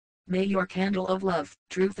May your candle of love,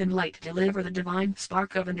 truth and light deliver the divine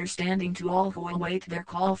spark of understanding to all who await their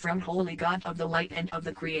call from Holy God of the light and of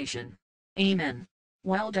the creation. Amen.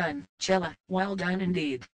 Well done, Chela, well done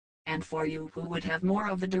indeed. And for you who would have more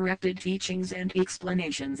of the directed teachings and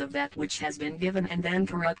explanations of that which has been given and then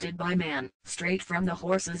corrupted by man, straight from the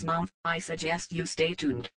horse's mouth, I suggest you stay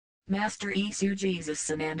tuned. Master Isu Jesus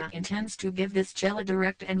Sananda intends to give this Chela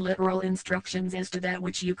direct and literal instructions as to that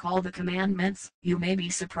which you call the commandments. You may be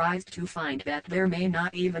surprised to find that there may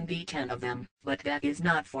not even be 10 of them, but that is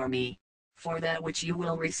not for me. For that which you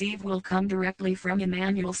will receive will come directly from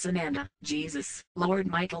Emmanuel Sananda, Jesus, Lord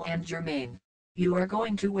Michael and Germain. You are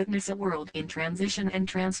going to witness a world in transition and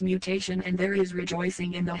transmutation, and there is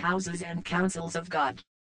rejoicing in the houses and councils of God.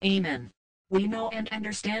 Amen. We know and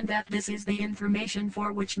understand that this is the information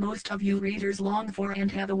for which most of you readers long for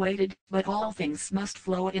and have awaited, but all things must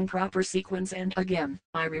flow in proper sequence, and again,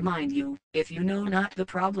 I remind you, if you know not the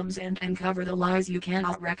problems and uncover the lies, you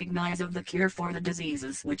cannot recognize of the cure for the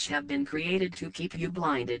diseases which have been created to keep you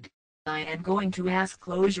blinded. I am going to ask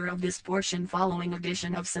closure of this portion following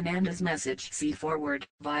edition of Sananda's message. See forward,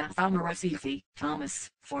 via Thamarasithi, Thomas,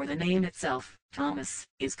 for the name itself, Thomas,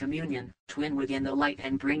 is communion, twin within the light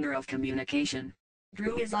and bringer of communication.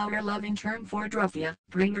 Drew is our loving term for Druthia,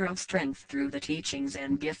 bringer of strength through the teachings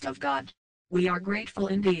and gift of God. We are grateful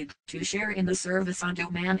indeed, to share in the service unto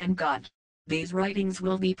man and God. These writings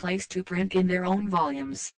will be placed to print in their own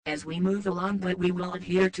volumes, as we move along, but we will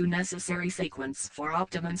adhere to necessary sequence for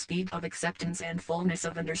optimum speed of acceptance and fullness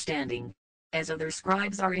of understanding. As other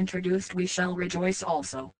scribes are introduced, we shall rejoice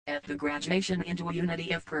also, at the graduation into a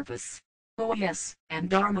unity of purpose. Oh yes, and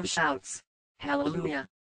Dharma shouts. Hallelujah.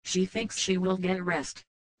 She thinks she will get a rest.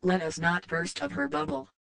 Let us not burst of her bubble.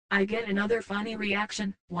 I get another funny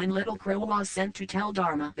reaction. When Little Crow was sent to tell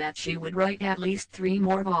Dharma that she would write at least 3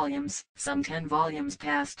 more volumes, some 10 volumes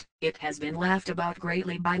passed, it has been laughed about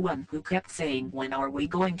greatly by one who kept saying, when are we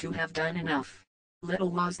going to have done enough?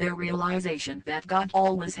 Little was their realization that God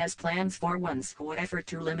always has plans for ones who effort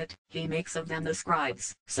to limit. He makes of them the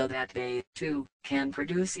scribes, so that they, too, can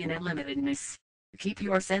produce in unlimitedness. Keep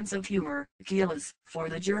your sense of humor, Keelas, for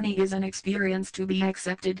the journey is an experience to be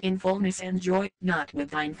accepted in fullness and joy, not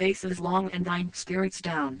with thine faces long and thine spirits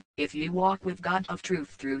down. If ye walk with God of truth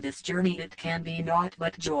through this journey, it can be naught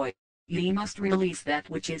but joy. Ye must release that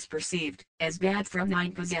which is perceived as bad from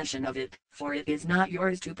thine possession of it, for it is not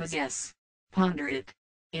yours to possess. Ponder it.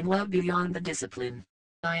 In love beyond the discipline.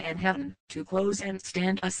 I and heaven, to close and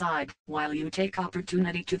stand aside, while you take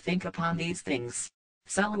opportunity to think upon these things.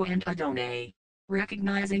 Salu and Adonai.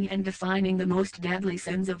 Recognizing and defining the most deadly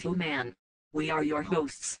sins of human. We are your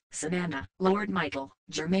hosts, Sananda, Lord Michael,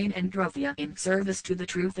 Germain and Druthia, in service to the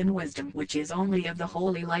truth and wisdom which is only of the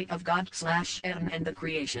holy light of God/Eden and the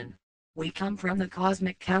creation. We come from the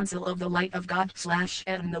cosmic council of the light of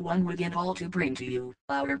God/Eden, the one within all, to bring to you,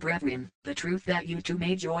 our brethren, the truth that you too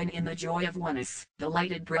may join in the joy of oneness, the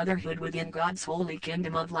lighted brotherhood within God's holy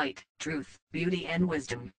kingdom of light, truth, beauty and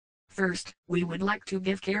wisdom. First, we would like to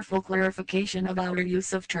give careful clarification of our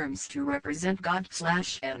use of terms to represent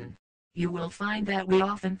God/Eden. You will find that we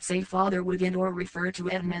often say Father within or refer to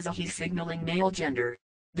Eden as a he, signaling male gender.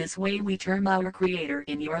 This way we term our Creator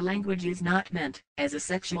in your language is not meant as a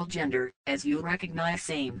sexual gender, as you recognize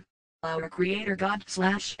same. Our Creator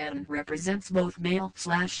God/Eden represents both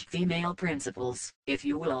male/female principles, if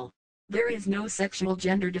you will. There is no sexual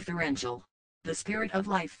gender differential. The spirit of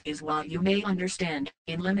life is what you may understand,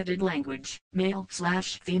 in limited language,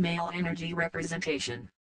 male/female energy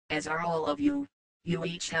representation. As are all of you. You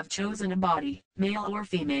each have chosen a body, male or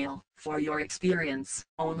female, for your experience.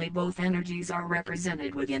 Only both energies are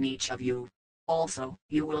represented within each of you. Also,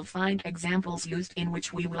 you will find examples used in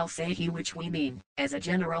which we will say he, which we mean, as a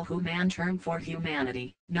general human term for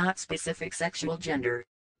humanity, not specific sexual gender.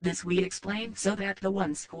 This we explain so that the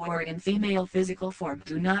ones who are in female physical form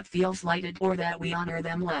do not feel slighted or that we honor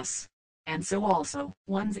them less. And so also,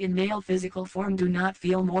 ones in male physical form do not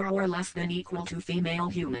feel more or less than equal to female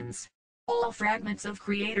humans. All fragments of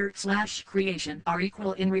Creator/creation are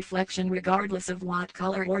equal in reflection regardless of what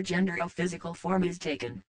color or gender of physical form is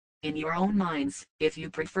taken. In your own minds, if you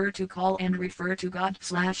prefer to call and refer to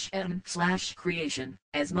God/Eden/creation,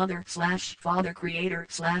 as Mother/Father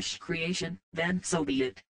Creator/creation, then so be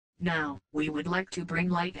it. Now, we would like to bring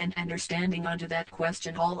light and understanding onto that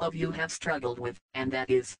question all of you have struggled with, and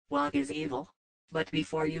that is, what is evil? But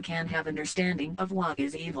before you can have understanding of what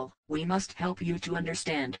is evil, we must help you to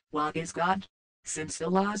understand what is God. Since the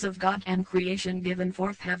laws of God and creation given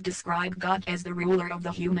forth have described God as the ruler of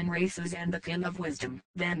the human races and the king of wisdom,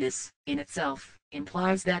 then this, in itself,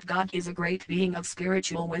 implies that God is a great being of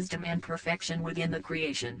spiritual wisdom and perfection within the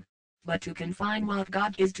creation. But to confine what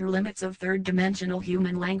God is to limits of third-dimensional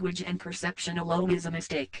human language and perception alone is a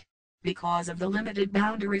mistake. Because of the limited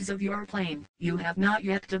boundaries of your plane, you have not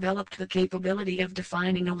yet developed the capability of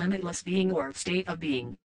defining a limitless being or state of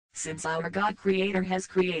being. Since our God Creator has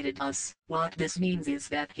created us, what this means is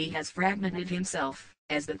that He has fragmented Himself,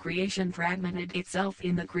 as the creation fragmented itself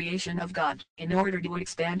in the creation of God, in order to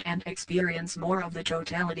expand and experience more of the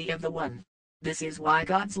totality of the One. This is why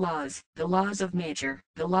God's laws, the laws of nature,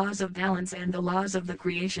 the laws of balance and the laws of the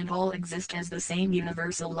creation all exist as the same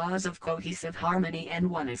universal laws of cohesive harmony and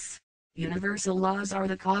oneness. Universal laws are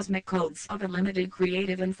the cosmic codes of a limited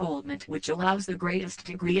creative unfoldment which allows the greatest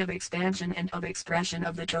degree of expansion and of expression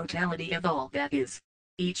of the totality of all that is.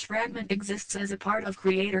 Each fragment exists as a part of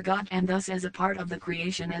Creator God and thus as a part of the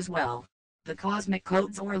creation as well. The cosmic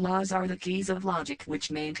codes or laws are the keys of logic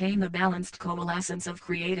which maintain the balanced coalescence of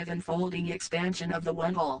creative unfolding expansion of the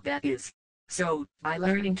one all that is. So, by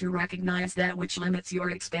learning to recognize that which limits your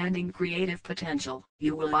expanding creative potential,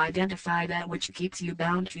 you will identify that which keeps you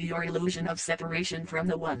bound to your illusion of separation from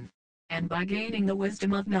the One. And by gaining the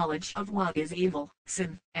wisdom of knowledge of what is evil,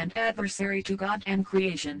 sin, and adversary to God and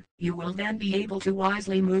creation, you will then be able to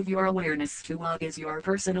wisely move your awareness to what is your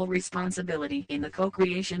personal responsibility in the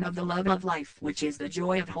co-creation of the love of life, which is the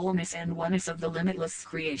joy of wholeness and oneness of the limitless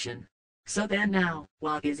creation. So then now,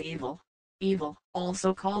 what is evil? Evil,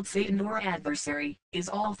 also called Satan or adversary, is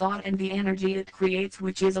all thought and the energy it creates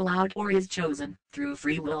which is allowed or is chosen, through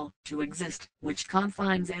free will, to exist, which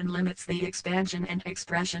confines and limits the expansion and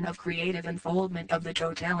expression of creative unfoldment of the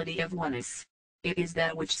totality of oneness. It is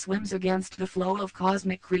that which swims against the flow of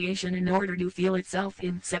cosmic creation in order to feel itself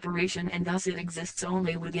in separation and thus it exists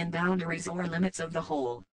only within boundaries or limits of the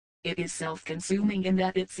whole. It is self-consuming in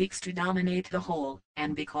that it seeks to dominate the whole,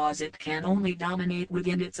 and because it can only dominate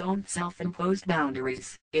within its own self-imposed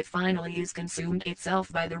boundaries, it finally is consumed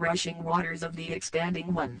itself by the rushing waters of the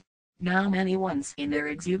expanding One. Now many ones in their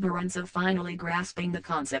exuberance of finally grasping the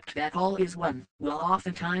concept that all is one, will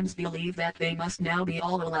oftentimes believe that they must now be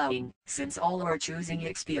all allowing, since all are choosing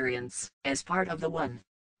experience, as part of the One.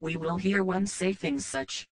 We will hear one say things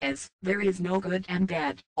such as, there is no good and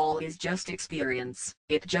bad, all is just experience,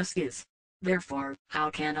 it just is. Therefore, how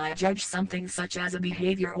can I judge something such as a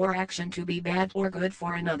behavior or action to be bad or good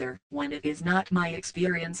for another, when it is not my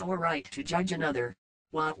experience or right to judge another?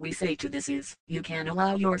 What we say to this is, you can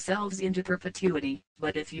allow yourselves into perpetuity,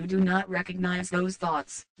 but if you do not recognize those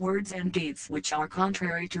thoughts, words and deeds which are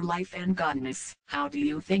contrary to life and godness, how do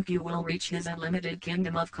you think you will reach His unlimited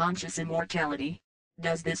kingdom of conscious immortality?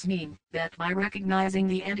 Does this mean that by recognizing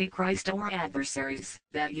the Antichrist or adversaries,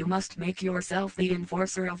 that you must make yourself the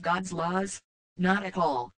enforcer of God's laws? Not at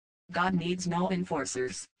all. God needs no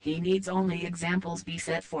enforcers, He needs only examples be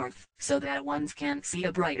set forth, so that ones can see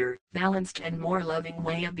a brighter, balanced and more loving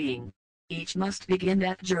way of being. Each must begin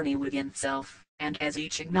that journey within self, and as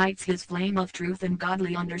each ignites his flame of truth and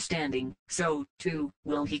godly understanding, so, too,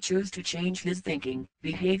 will he choose to change his thinking,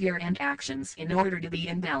 behavior and actions in order to be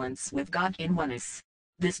in balance with God in oneness.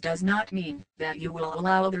 This does not mean that you will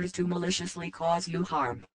allow others to maliciously cause you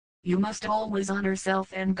harm. You must always honor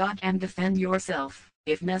self and God and defend yourself,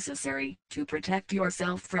 if necessary, to protect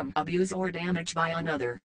yourself from abuse or damage by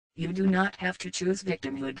another. You do not have to choose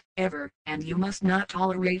victimhood, ever, and you must not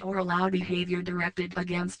tolerate or allow behavior directed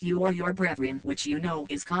against you or your brethren which you know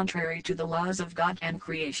is contrary to the laws of God and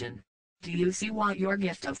creation. Do you see what your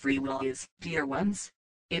gift of free will is, dear ones?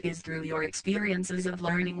 It is through your experiences of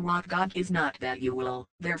learning what God is not that you will,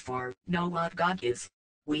 therefore, know what God is.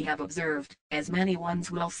 We have observed, as many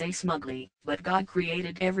ones will say smugly, but God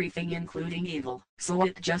created everything including evil, so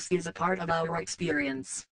it just is a part of our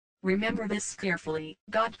experience. Remember this carefully.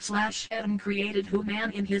 God/Adam created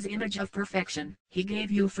man in His image of perfection. He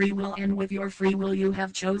gave you free will, and with your free will you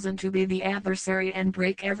have chosen to be the adversary and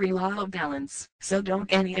break every law of balance. So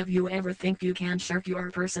don't any of you ever think you can shirk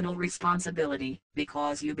your personal responsibility,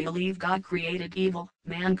 because you believe God created evil.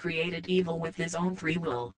 Man created evil with his own free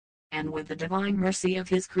will. And with the divine mercy of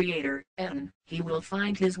his Creator, he will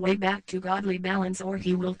find his way back to godly balance, or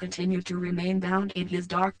he will continue to remain bound in his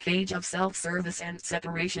dark cage of self-service and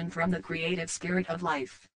separation from the creative spirit of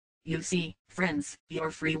life. You see, friends,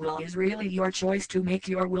 your free will is really your choice to make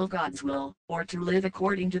your will God's will, or to live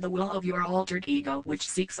according to the will of your altered ego which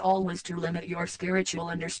seeks always to limit your spiritual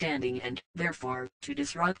understanding and, therefore, to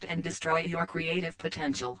disrupt and destroy your creative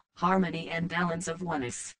potential, harmony and balance of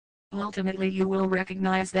oneness. Ultimately you will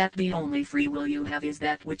recognize that the only free will you have is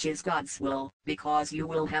that which is God's will, because you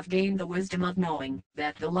will have gained the wisdom of knowing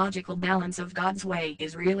that the logical balance of God's way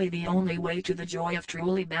is really the only way to the joy of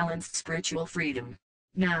truly balanced spiritual freedom.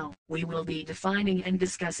 Now, we will be defining and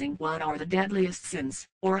discussing what are the deadliest sins,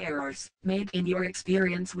 or errors, made in your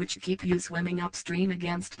experience which keep you swimming upstream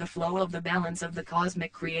against the flow of the balance of the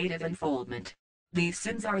cosmic creative unfoldment. These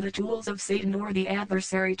sins are the tools of Satan or the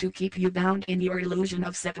adversary to keep you bound in your illusion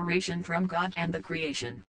of separation from God and the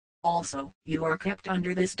creation. Also, you are kept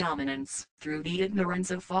under this dominance, through the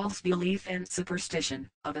ignorance of false belief and superstition,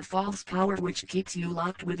 of a false power which keeps you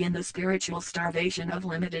locked within the spiritual starvation of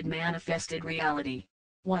limited manifested reality.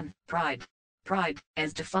 1. Pride. Pride,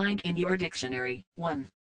 as defined in your dictionary. 1.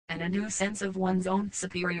 And a new sense of one's own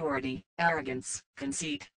superiority, arrogance,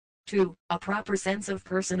 conceit. 2. A proper sense of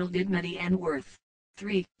personal dignity and worth.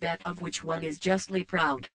 3. That of which one is justly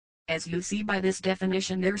proud. As you see by this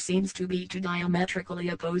definition, there seems to be two diametrically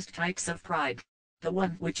opposed types of pride. The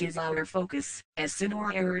one which is our focus, as sin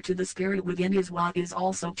or error to the spirit within, is what is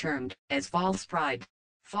also termed as false pride.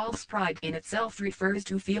 False pride in itself refers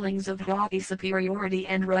to feelings of haughty superiority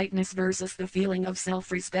and rightness versus the feeling of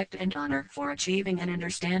self-respect and honor for achieving an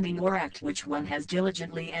understanding or act which one has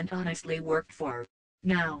diligently and honestly worked for.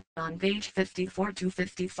 Now, on page 54 to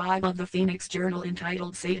 55 of the Phoenix Journal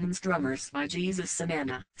entitled Satan's Drummers by Jesus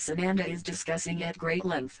Sananda, Sananda is discussing at great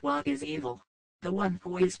length what is evil. The one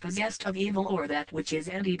who is possessed of evil or that which is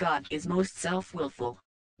anti-God is most self-willful.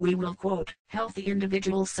 We will quote, healthy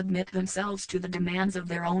individuals submit themselves to the demands of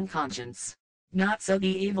their own conscience. Not so the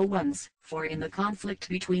evil ones, for in the conflict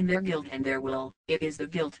between their guilt and their will, it is the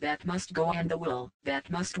guilt that must go and the will that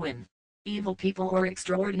must win. Evil people are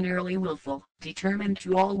extraordinarily willful, determined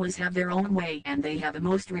to always have their own way, and they have a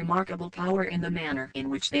most remarkable power in the manner in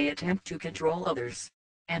which they attempt to control others.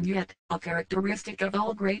 And yet, a characteristic of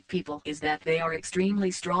all great people is that they are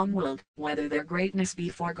extremely strong-willed, whether their greatness be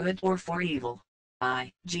for good or for evil.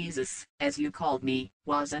 I, Jesus, as you called me,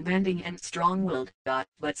 was unbending and strong-willed,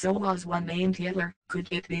 but so was one named Hitler. Could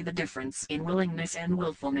it be the difference in willingness and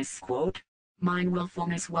willfulness? Quote, mine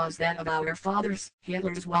willfulness was that of our fathers,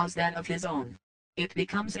 Hitler's was that of his own. It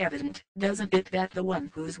becomes evident, doesn't it, that the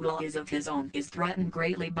one whose will is of his own is threatened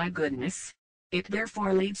greatly by goodness? It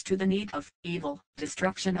therefore leads to the need of evil,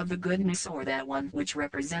 destruction of the goodness or that one which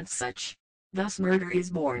represents such. Thus murder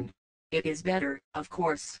is born. It is better, of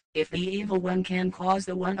course, if the evil one can cause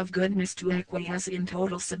the one of goodness to acquiesce in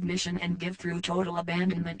total submission and give through total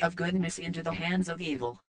abandonment of goodness into the hands of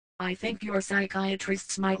evil. I think your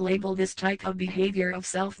psychiatrists might label this type of behavior of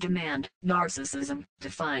self-demand, narcissism,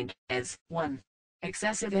 defined as 1.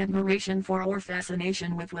 Excessive admiration for or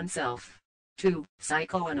fascination with oneself. 2.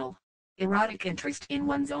 Psychoanal. Erotic interest in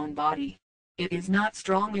one's own body. It is not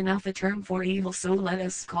strong enough a term for evil, so let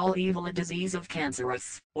us call evil a disease of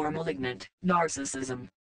cancerous, or malignant, narcissism.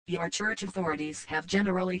 Your church authorities have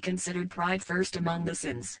generally considered pride first among the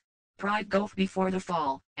sins. Pride goeth before the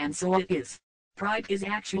fall, and so it is. Pride is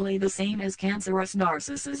actually the same as cancerous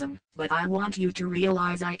narcissism, but I want you to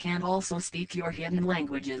realize I can also speak your hidden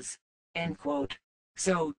languages. End quote.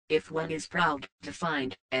 So, if one is proud,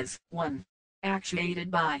 defined as 1.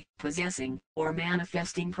 Actuated by, possessing, or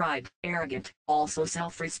manifesting pride, arrogant, also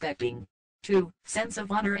self-respecting. 2. Sense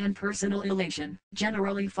of honor and personal elation,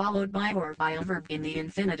 generally followed by or by a verb in the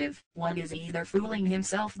infinitive. One is either fooling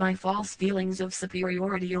himself by false feelings of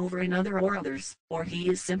superiority over another or others, or he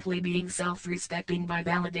is simply being self-respecting by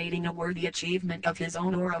validating a worthy achievement of his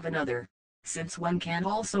own or of another. Since one can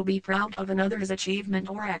also be proud of another's achievement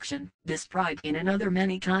or action, this pride in another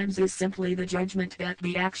many times is simply the judgment that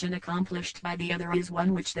the action accomplished by the other is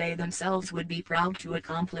one which they themselves would be proud to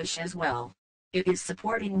accomplish as well. It is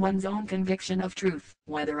supporting one's own conviction of truth,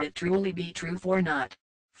 whether it truly be truth or not.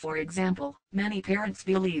 For example, many parents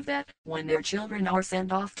believe that, when their children are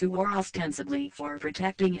sent off to war ostensibly for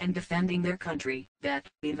protecting and defending their country, that,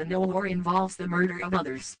 even though war involves the murder of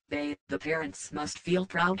others, they, the parents, must feel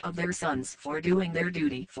proud of their sons for doing their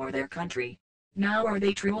duty for their country. Now, are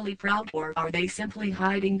they truly proud, or are they simply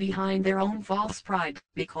hiding behind their own false pride,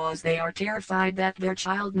 because they are terrified that their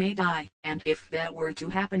child may die, and if that were to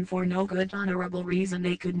happen for no good honorable reason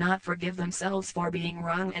they could not forgive themselves for being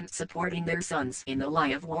wrong and supporting their sons in the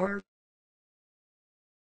lie of war?